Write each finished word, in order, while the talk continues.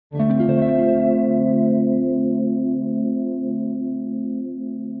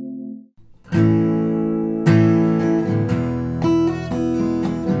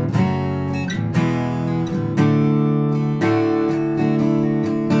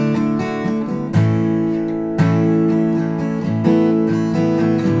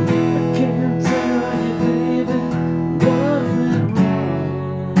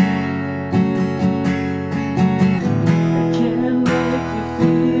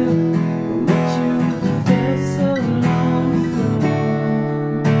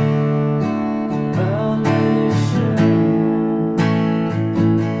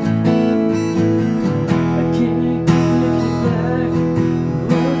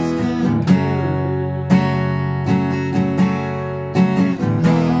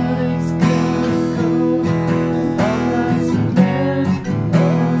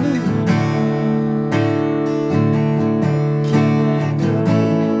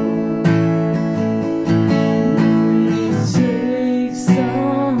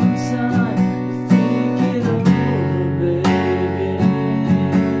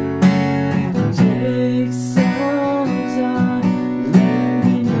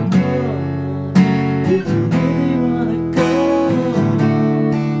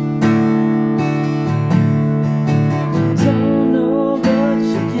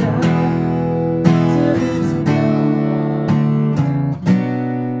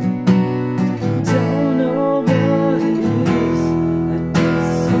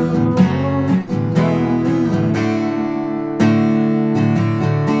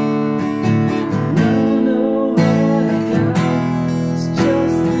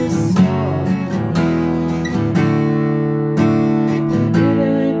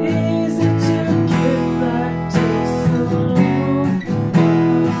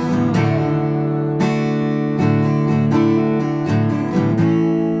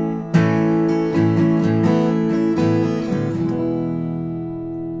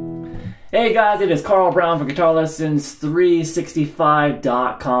Hey guys, it is Carl Brown from GL365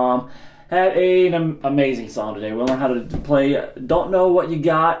 Academy. Had an amazing song today. We'll learn how to play Don't Know What You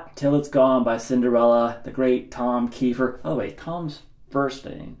Got Till It's Gone by Cinderella, the great Tom Keifer. By the way, Tom's first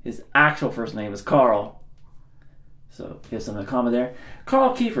name, his actual first name is Carl. So here's some comment there.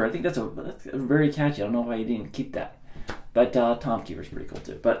 Carl Keifer, I think that's very catchy. I don't know why you didn't keep that. But Tom Keifer's pretty cool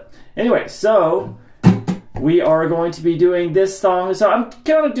too. But anyway, so we are going to be doing this song. So I'm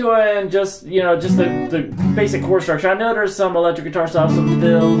kind of doing just the basic chord structure. I know there's some electric guitar stuff, some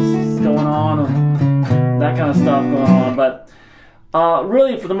fills going on, that kind of stuff going on. But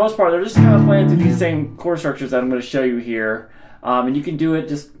really, for the most part, they're just kind of playing through these same chord structures that I'm going to show you here. And you can do it,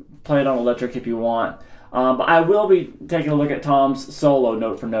 just play it on electric if you want. But I will be taking a look at Tom's solo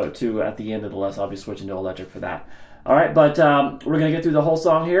note for note too at the end of the lesson. I'll be switching to electric for that. All right, but we're going to get through the whole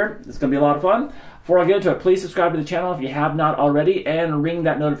song here. It's going to be a lot of fun. Before I get into it, please subscribe to the channel if you have not already, and ring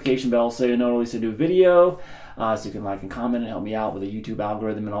that notification bell so you know when I release a new video, so you can like and comment and help me out with the YouTube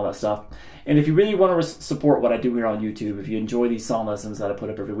algorithm and all that stuff. And if you really want to support what I do here on YouTube, if you enjoy these song lessons that I put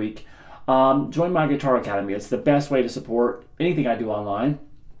up every week, join my Guitar Academy. It's the best way to support anything I do online.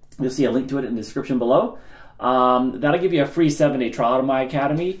 You'll see a link to it in the description below. That'll give you a free 7-day trial to my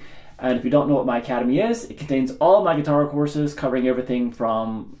academy. And if you don't know what my academy is, it contains all my guitar courses covering everything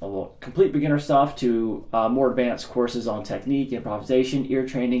from complete beginner stuff to more advanced courses on technique, improvisation, ear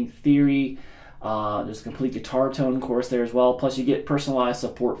training, theory. There's a complete guitar tone course there as well. Plus you get personalized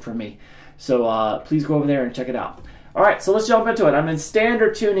support from me. So please go over there and check it out. All right, so let's jump into it. I'm in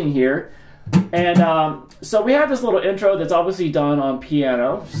standard tuning here. And so we have this little intro that's obviously done on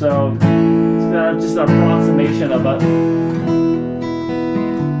piano. So it's just an approximation of it.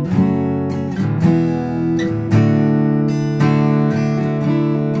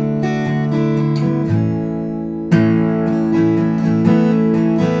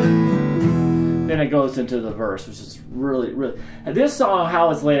 It goes into the verse, which is really and this song, how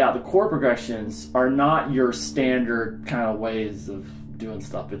it's laid out, the chord progressions are not your standard kind of ways of doing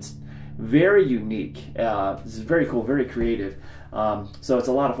stuff. It's very unique. This is very cool, very creative. So it's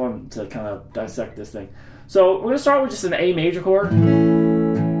a lot of fun to kind of dissect this thing. So we're going to start with just an A major chord,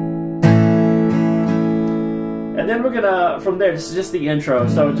 and then we're gonna, from there, this is just the intro,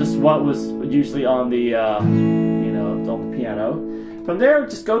 so just what was usually on the on the piano. From there,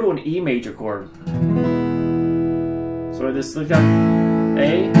 just go to an E major chord. So this is A.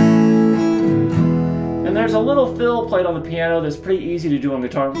 And there's a little fill played on the piano that's pretty easy to do on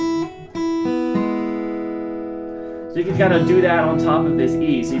guitar. So you can kind of do that on top of this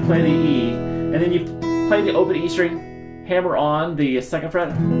E. So you play the E, and then you play the open E string, hammer on the second fret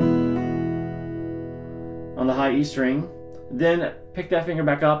on the high E string, then pick that finger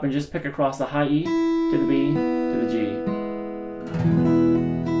back up and just pick across the high E to the B to the G.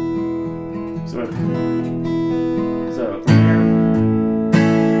 So from here,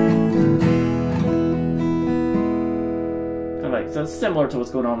 kind of like, so it's similar to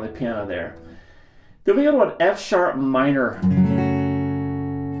what's going on with the piano there. Then we go to an F sharp minor.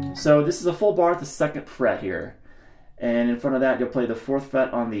 So this is a full bar at the second fret here, and in front of that you'll play the fourth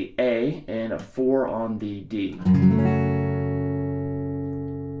fret on the A and a 4 on the D.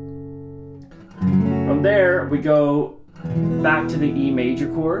 From there we go back to the E major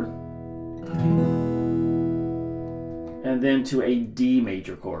chord, and then to a D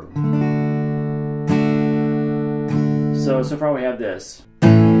major chord. So far we have this.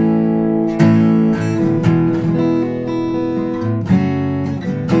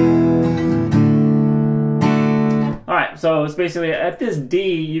 Alright, so it's basically at this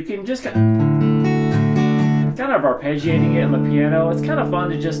D, you can just kind of arpeggiating it on the piano. It's kind of fun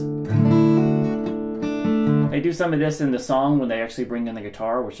to just, they do some of this in the song when they actually bring in the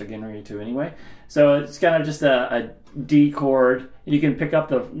guitar, which they're getting ready to anyway. So it's kind of just a D chord. You can pick up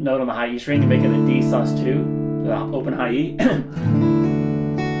the note on the high E string and make it a D sus2, open high E, and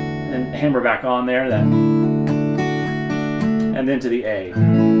hammer back on there, and then to the A.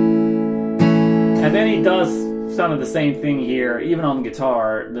 And then he does some of the same thing here, even on the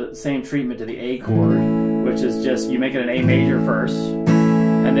guitar, the same treatment to the A chord, which is just, you make it an A major first,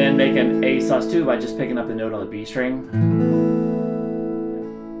 and then make an A sus2 by just picking up the note on the B string,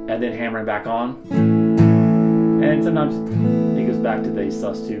 and then hammering back on. And sometimes it goes back to the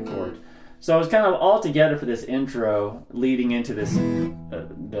sus2 chord. So it's kind of all together for this intro, leading into this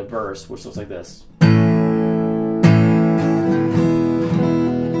the verse, which looks like this.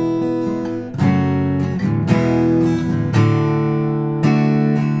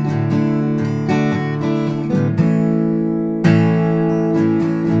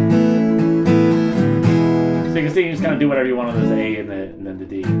 So you can see you just kind of do whatever you want on this A and then the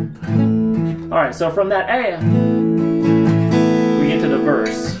D. All right, so from that A, we get to the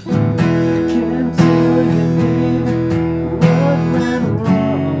verse.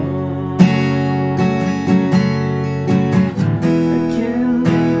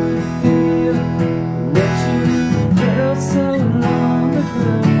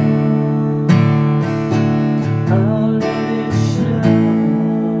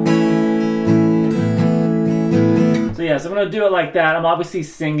 Yeah, so I'm going to do it like that. I'm obviously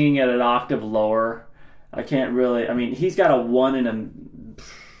singing at an octave lower. I can't really, I mean, he's got a one in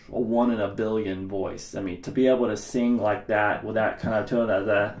a billion voice. I mean, to be able to sing like that with that kind of tone,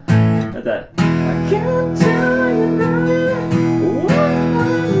 that I can't tell you that what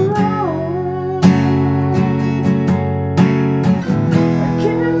went wrong. I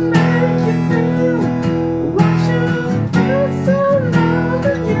can't make you feel what you felt so long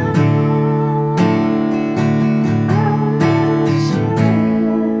ago.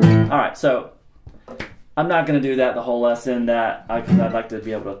 Alright, so I'm not going to do that the whole lesson, because I'd like to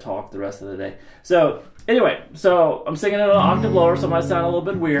be able to talk the rest of the day. So anyway, so I'm singing it an octave lower, so it might sound a little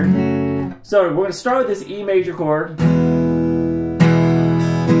bit weird. So we're going to start with this E major chord. And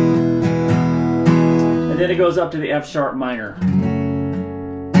then it goes up to the F sharp minor.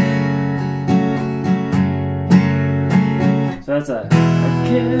 So that's a, I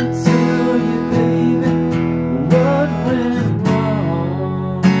can't tell you, baby, what went wrong.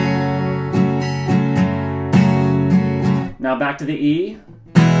 Now back to the E.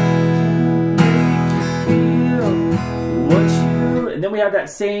 And then we have that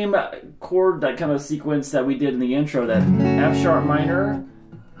same chord, that kind of sequence that we did in the intro, that F sharp minor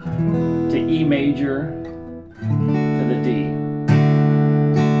to E major to the D.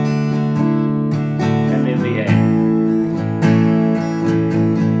 And then the A.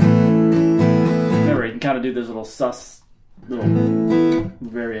 Remember, you can kind of do those little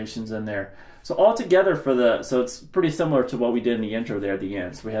variations in there. So all together so it's pretty similar to what we did in the intro there at the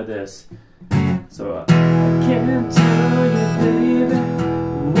end. So we have this. So I can't tell you, baby,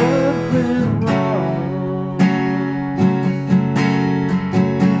 what went wrong.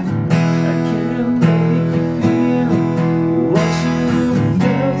 I can't make you feel what you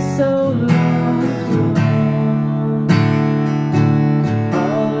felt so long ago.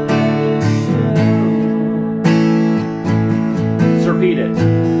 I'll let it show. So repeat it.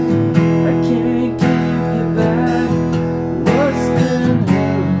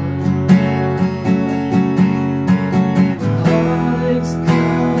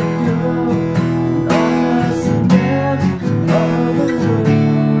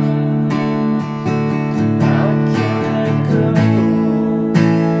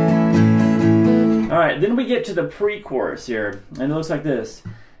 Then we get to the pre-chorus here, and it looks like this.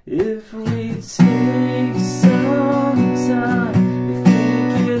 If we take some time to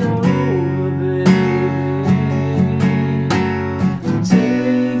think it over, baby.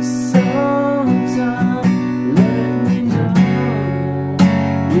 Take some time, let me know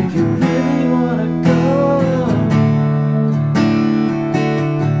if you really want to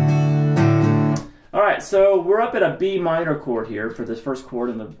go. Alright, so we're up at a B minor chord here for this first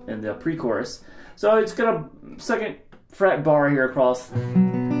chord in the pre-chorus. So it's got a second fret bar here across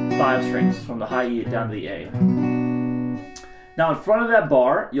 5 strings from the high E down to the A. Now in front of that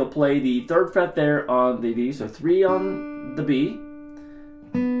bar, you'll play the 3rd fret there on the D, so 3 on the B,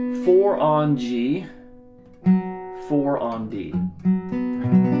 4 on G, 4 on D.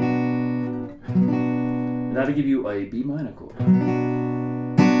 And that'll give you a B minor chord.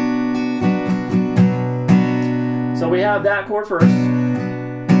 So we have that chord first.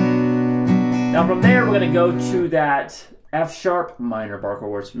 Now from there, we're going to go to that F sharp minor bar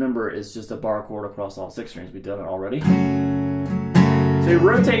chord, which remember is just a bar chord across all 6 strings. We've done it already. So you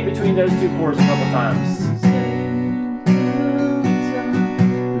rotate between those 2 chords a couple times.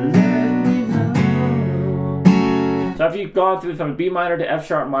 So after you've gone through from B minor to F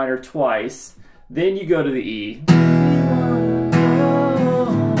sharp minor twice, then you go to the E. And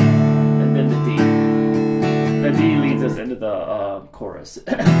then the D. The D leads us into the chorus.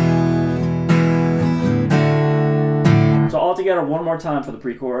 So all together, one more time for the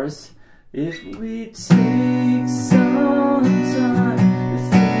pre-chorus. If we take some time to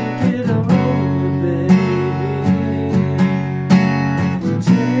think it over, baby.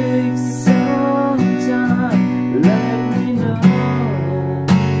 Take some time, let me know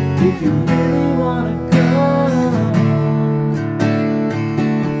if you really want to go.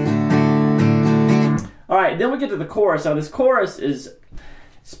 Alright, then we get to the chorus. Now this chorus is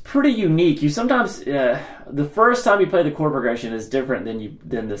pretty unique. You sometimes, the first time you play the chord progression is different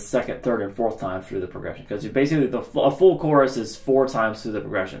than the second, third, and fourth time through the progression, because basically a full chorus is 4 times through the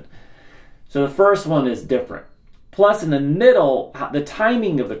progression. So the first one is different. Plus, in the middle, the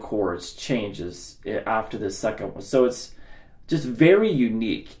timing of the chords changes after the second one. So it's just very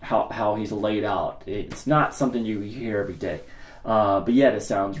unique how he's laid out. It's not something you hear every day. But yet it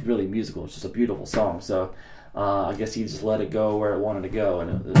sounds really musical. It's just a beautiful song. So I guess he just let it go where it wanted to go,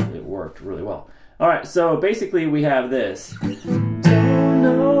 and it worked really well. All right, so basically we have this. Don't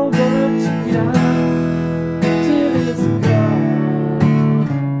know what you got till it's gone.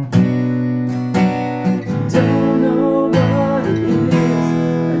 Don't know what it is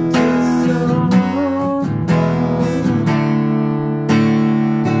I did so wrong.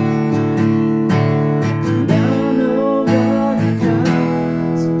 Now I know what I got,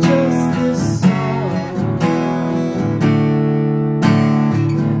 it's just this song.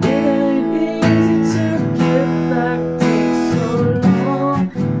 And it ain't easy to get back to so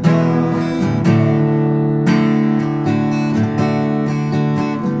long.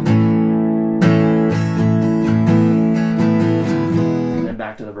 And then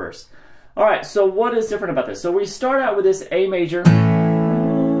back to the verse. All right, so what is different about this? So we start out with this A major to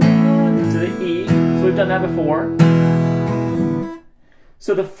the E. So we've done that before.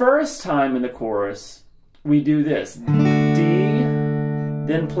 So the first time in the chorus, we do this. D,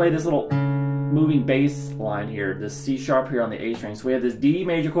 then play this little moving bass line here, this C sharp here on the A string. So we have this D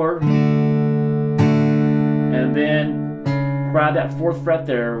major chord, and then grab that 4th fret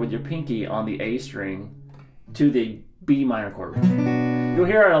there with your pinky on the A string to the B minor chord. You'll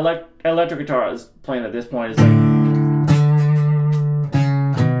hear an electric guitar is playing at this point. It's like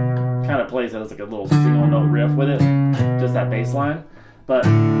kind of plays as like a little single note riff with it, just that bass line. But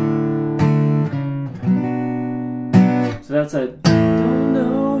so that's a don't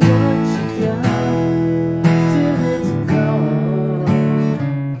know what you got till it's gone.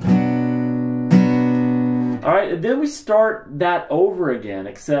 All right, and then we start that over again,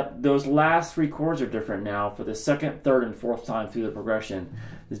 except those last 3 chords are different now for the 2nd, 3rd, and 4th time through the progression.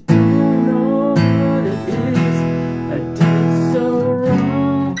 This don't know what it is I did so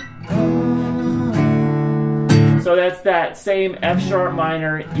wrong. So that's that same F sharp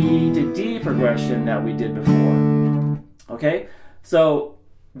minor, E to D progression that we did before. Okay, so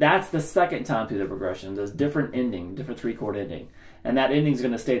that's the 2nd time through the progression. There's different ending, different 3-chord ending, and that ending is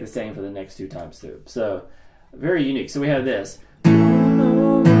going to stay the same for the next 2 times through. So very unique. So we have this. Don't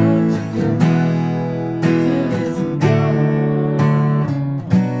know what you got till it's gone.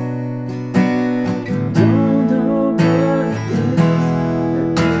 Don't know what it is that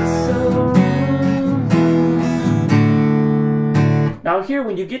did so wrong. Now here,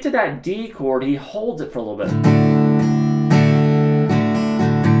 when you get to that D chord, he holds it for a little bit.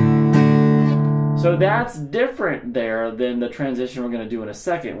 So that's different there than the transition we're going to do in a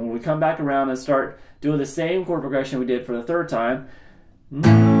second. When we come back around and start doing the same chord progression we did for the 3rd time.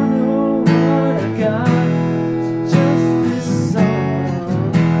 Now I know what I got, it's just this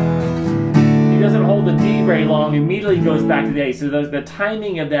song. He doesn't hold the D very long, immediately goes back to the A. So the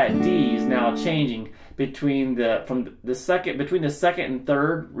timing of that D is now changing between the between the 2nd and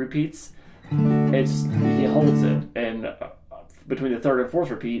 3rd repeats. He holds it, and between the 3rd and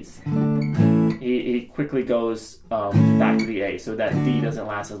 4th repeats, he quickly goes back to the A, so that D doesn't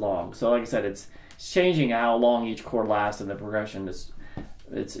last as long. So like I said, it's changing how long each chord lasts in the progression.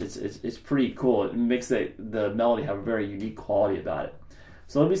 It's pretty cool. It makes the melody have a very unique quality about it.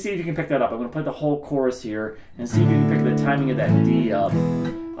 So let me see if you can pick that up. I'm going to play the whole chorus here and see if you can pick the timing of that D up.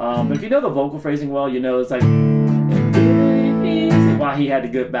 But if you know the vocal phrasing well, you know it's like why he had to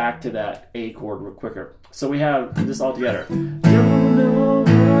get back to that A chord real quicker. So we have this all together. Don't know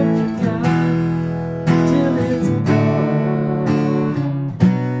what you got till it's gone.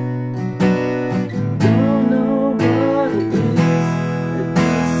 Don't know what it is that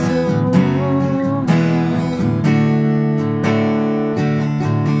did so wrong.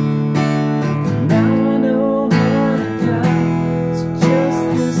 Now I know what I got, it's just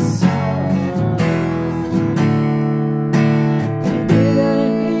this song. And it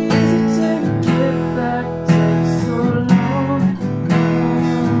ain't easy to get back to so long.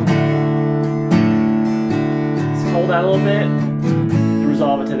 Let's hold that a little bit and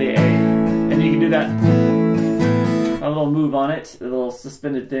resolve it to the A. And you can do that, a little move on it, a little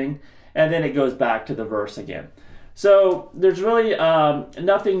suspended thing, and then it goes back to the verse again. So there's really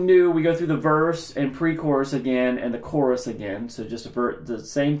nothing new. We go through the verse and pre-chorus again and the chorus again. So just the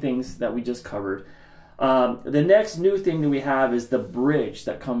same things that we just covered. The next new thing that we have is the bridge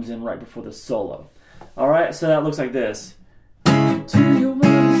that comes in right before the solo. All right, so that looks like this. Do you want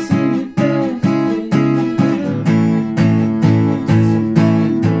to see me dance, baby?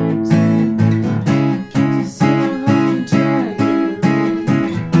 Can't you see how I can drag you?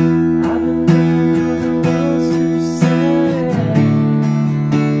 I've been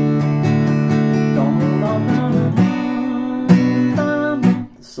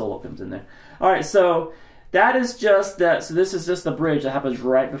in there. All right, so that is just that. So this is just the bridge that happens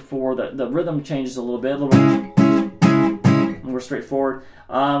right before the rhythm changes a little bit, more straightforward.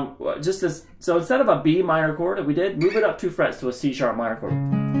 Just as so, instead of a B minor chord that we did, move it up 2 frets to a C sharp minor chord.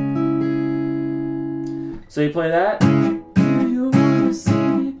 So you play that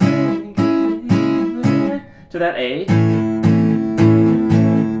to that A.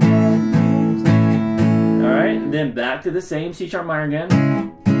 All right, and then back to the same C sharp minor again.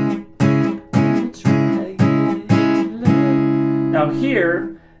 Now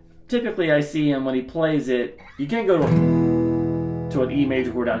here, typically I see him when he plays it, you can't go to an E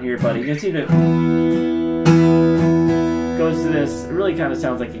major chord down here, but you can see that goes to this, it really kind of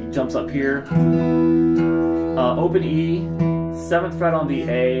sounds like he jumps up here. Open E, 7th fret on the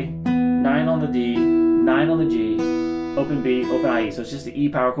A, 9 on the D, 9 on the G, open B, open I, E. So it's just the E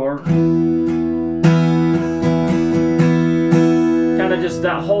power chord. Kind of just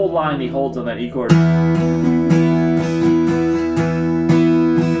that whole line he holds on that E chord.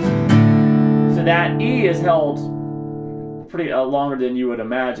 So that E is held pretty longer than you would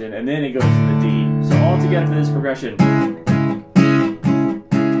imagine, and then it goes to the D. So all together for this progression.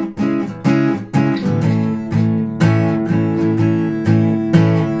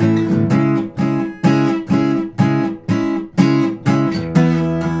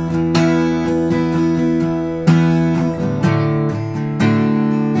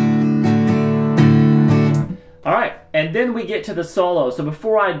 All right, and then we get to the solo. So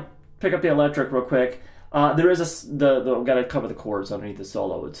before I pick up the electric real quick, there is I've got to cover the chords underneath the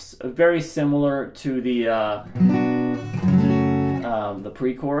solo. It's very similar to the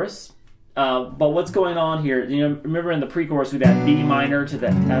pre-chorus. But what's going on here, you know, remember in the pre-chorus we had B minor to the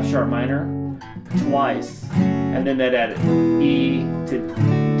F sharp minor twice, and then that added E to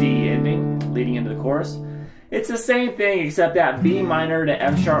D ending, leading into the chorus. It's the same thing, except that B minor to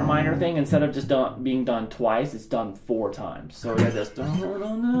F sharp minor thing, instead of just being done twice, it's done 4 times. So we have this.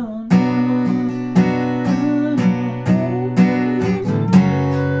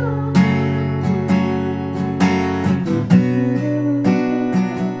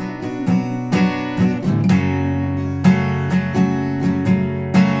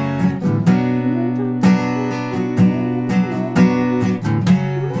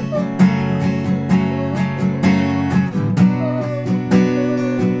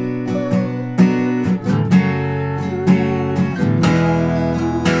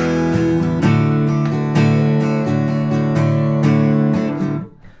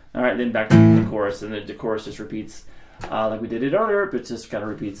 Then back to the chorus, and then the chorus just repeats like we did it earlier, but just kind of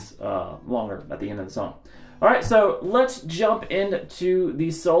repeats longer at the end of the song. All right, so let's jump into the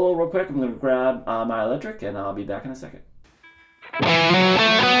solo real quick. I'm going to grab my electric, and I'll be back in a second.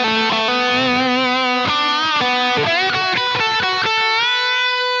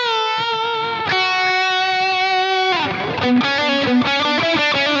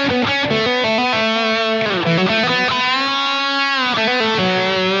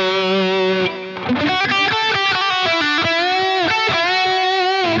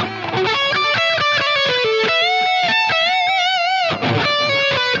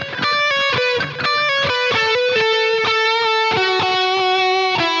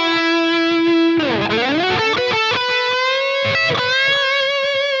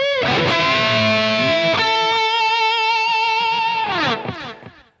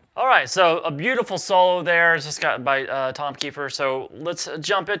 So a beautiful solo there, just got by Tom Keifer. So let's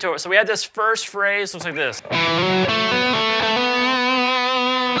jump into it. So we had this first phrase, looks like this.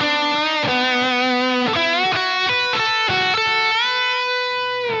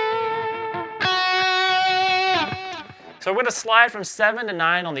 So we're going to slide from 7 to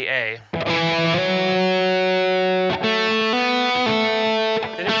 9 on the A.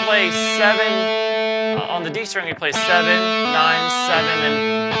 Then you play 7 on the D string. You play 7, 9, 7,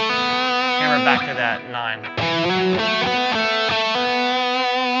 and hammer back to that 9.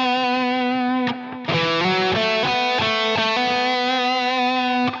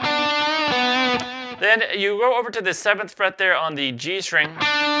 Then you go over to the 7th fret there on the G string.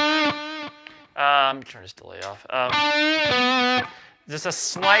 Turn this delay off. Just a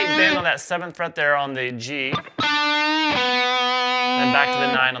slight bend on that 7th fret there on the G. And back to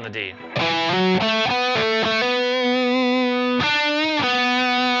the 9 on the D.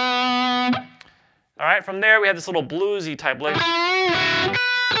 All right, from there we have this little bluesy type lick.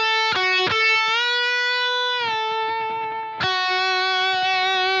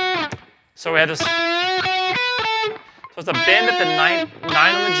 So we have this, so it's a bend at the 9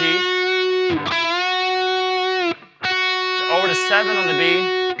 on the G, over to 7 on the B,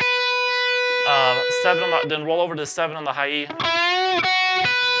 7 on the, then roll over to 7 on the high E,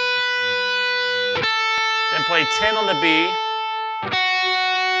 and play 10 on the B,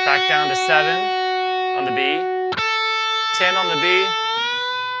 back down to 7 on the B, 10 on the B,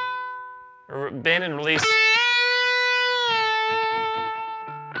 bend and release,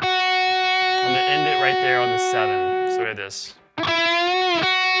 and then end it right there on the 7. So we have this.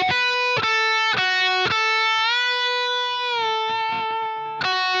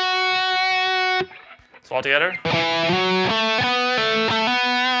 So all together.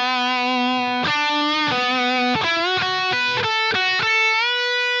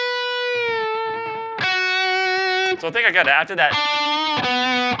 So I think I got it. After that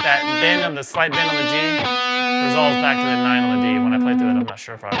bend on the slight bend on the G resolves back to the 9 on the D. When I play through it, I'm not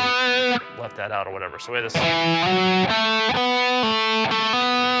sure if I left that out or whatever. So wait this.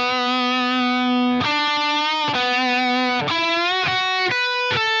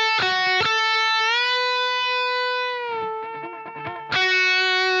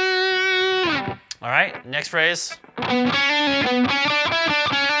 All right, next phrase.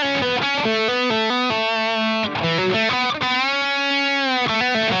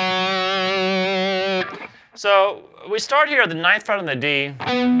 So we start here at the 9th fret on the D. Put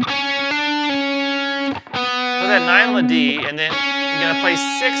that 9 on the D, and then you're gonna play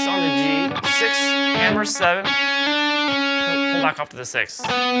 6 on the G. 6, hammer 7, pull back off to the 6.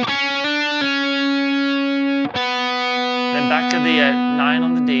 Then back to the 9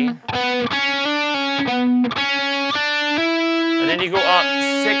 on the D. And then you go up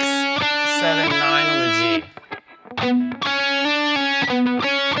 6, 7, 9 on the G.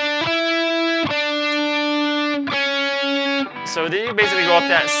 So then you basically go up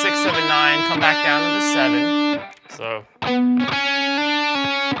that 6, 7, 9, come back down to the 7. So.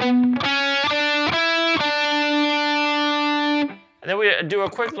 And then we do a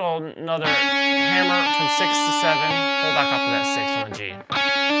quick little another hammer from 6 to 7, pull back off to that 6 on the G.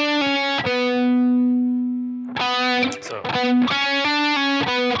 So.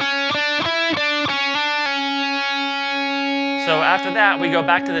 So after that, we go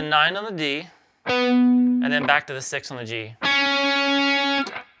back to the 9 on the D, and then back to the 6 on the G.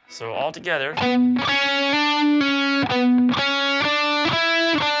 So all together.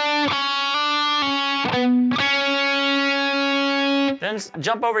 Then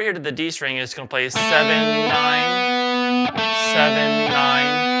jump over here to the D string. It's going to play 7, 9, 7,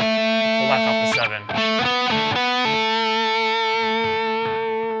 9. Pull back off the 7.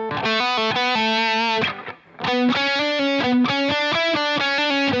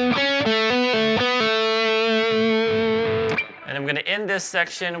 And I'm going to end this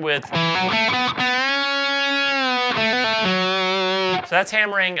section with. So that's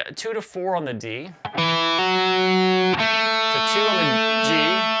hammering 2 to 4 on the D. To 2 on the G,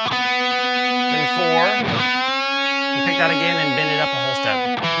 then 4, and pick that again and bend it up a whole step.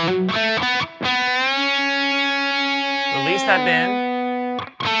 Release that bend,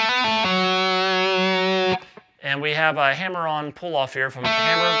 and we have a hammer-on pull-off here from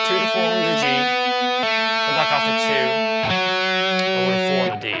hammer 2 to 4 on the G, pull back off to 2, over to 4 on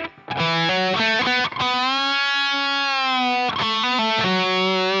the D.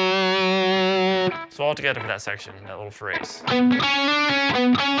 So all together for that section, that little phrase.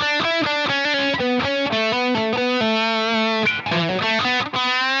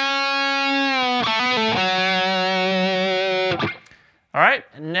 All right,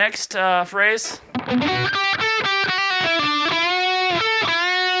 next phrase.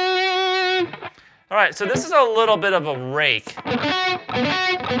 All right, so this is a little bit of a rake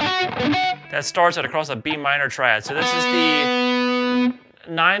that starts at across a B minor triad. So this is the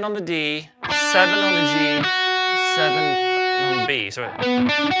 9 on the D, 7 on the G, 7 on the B. So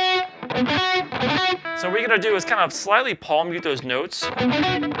what you're going to do is kind of slightly palm mute those notes.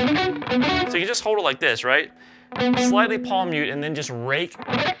 So you just hold it like this, right? Slightly palm mute and then just rake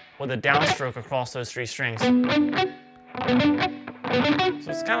with a downstroke across those 3 strings. So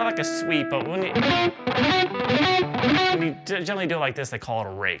it's kind of like a sweep, but when you generally do it like this, they call it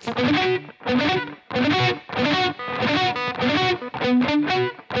a rake.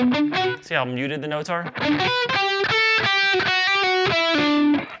 See how muted the notes are?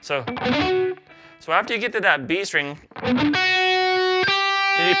 So after you get to that B string, then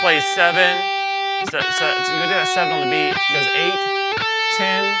you play 7. So you're going to do that 7 on the B. It goes 8,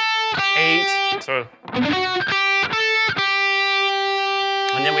 10, 8. So,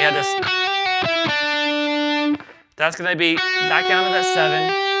 and then we had this. That's going to be back down to that 7,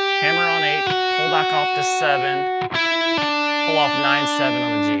 hammer on 8, pull back off to 7, pull off 9, 7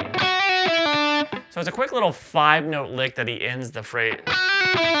 on the G. So it's a quick little 5-note lick that he ends the phrase.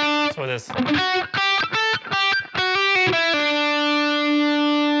 So this.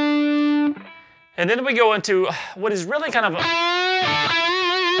 And then we go into what is really kind of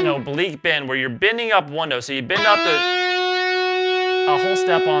an oblique bend, where you're bending up one note. So you bend up a whole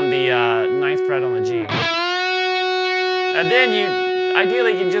step on the 9th fret on the G. And then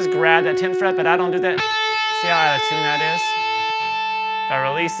ideally you can just grab that 10th fret, but I don't do that. See how out of tune that is? If I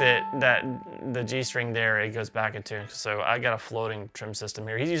release it, the G string there, it goes back in tune. So I got a floating trim system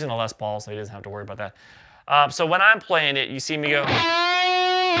here. He's using a Les Paul, so he doesn't have to worry about that. So when I'm playing it, you see me go.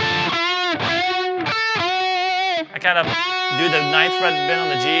 I kind of do the 9th fret bend on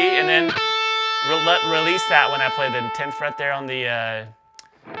the G, and then release that when I play the 10th fret there on the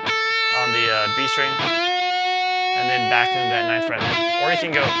B string, and then back into that 9th fret. Or you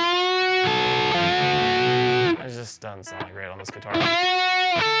can go. It just doesn't sound great on this guitar.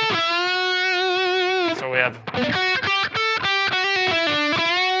 So we have.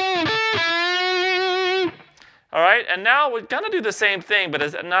 All right, and now we're gonna do the same thing, but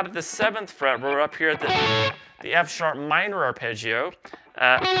it's not at the 7th fret. We're up here at the F sharp minor arpeggio,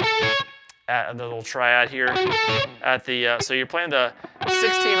 at the little triad here. At the so you're playing the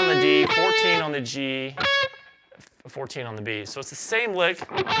 16 on the D, 14 on the G, 14 on the B. So it's the same lick.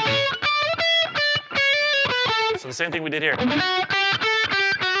 So the same thing we did here.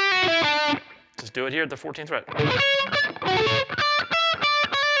 Just do it here at the 14th fret.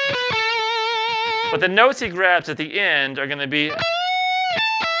 But the notes he grabs at the end are going to be,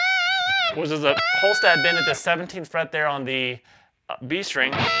 which is a whole step bend at the 17th fret there on the B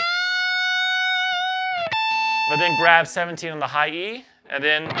string, but then grab 17 on the high E, and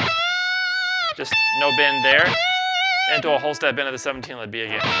then just no bend there, into a whole step bend at the 17 on the B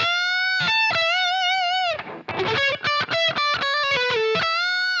again.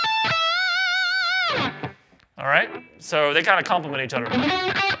 All right, so they kind of complement each other.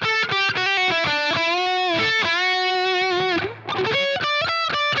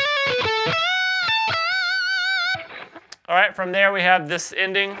 All right, from there we have this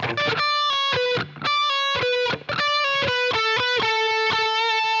ending.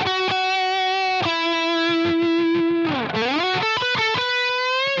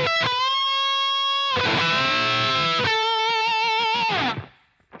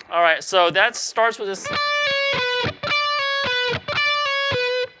 All right, so that starts with this.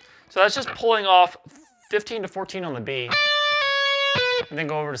 So that's just pulling off 15 to 14 on the B, and then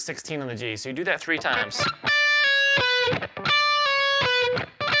go over to 16 on the G. So you do that 3 times.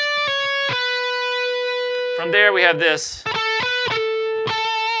 From there we have this,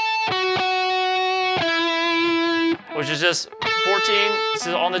 which is just 14.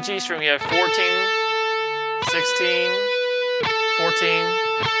 So on the G string we have 14, 16, 14,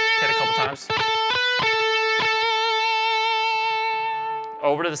 hit a couple times.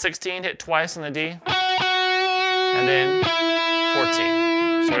 Over to the 16, hit twice on the D, and then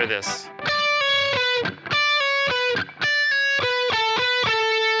 14. So this.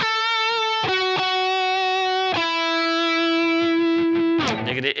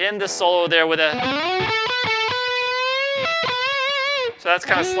 You're going to end the solo there with a. So that's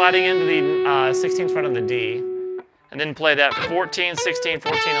kind of sliding into the 16th fret on the D, and then play that 14, 16,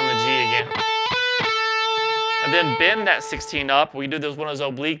 14 on the G again. And then bend that 16 up. We do one of those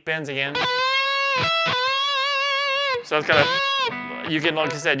oblique bends again. So that's kind of, you can,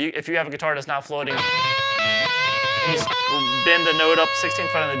 like I said, if you have a guitar that's not floating, you just bend the note up 16th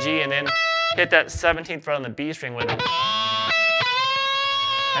fret on the G, and then hit that 17th fret on the B string with it.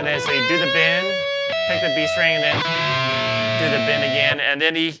 And then so you do the bend, pick the B string, and then do the bend again. And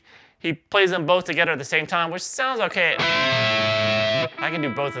then he plays them both together at the same time, which sounds okay. I can do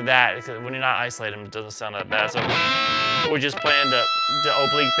both of that, because when you're not isolating them, it doesn't sound that bad. So we're just playing the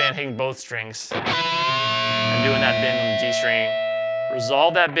oblique bend, hitting both strings, and doing that bend on the G string.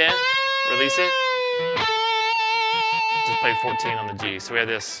 Resolve that bend, release it. Just play 14 on the G. So we have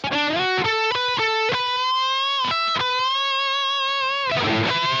this.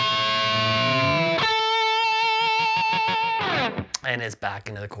 And it's back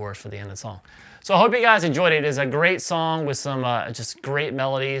into the chorus for the end of the song. So I hope you guys enjoyed it. It is a great song with some just great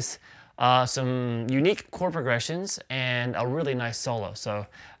melodies, some unique chord progressions, and a really nice solo. So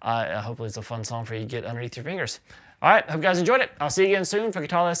hopefully it's a fun song for you to get underneath your fingers. All right, hope you guys enjoyed it. I'll see you again soon for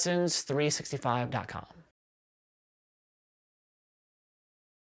GuitarLessons365.com.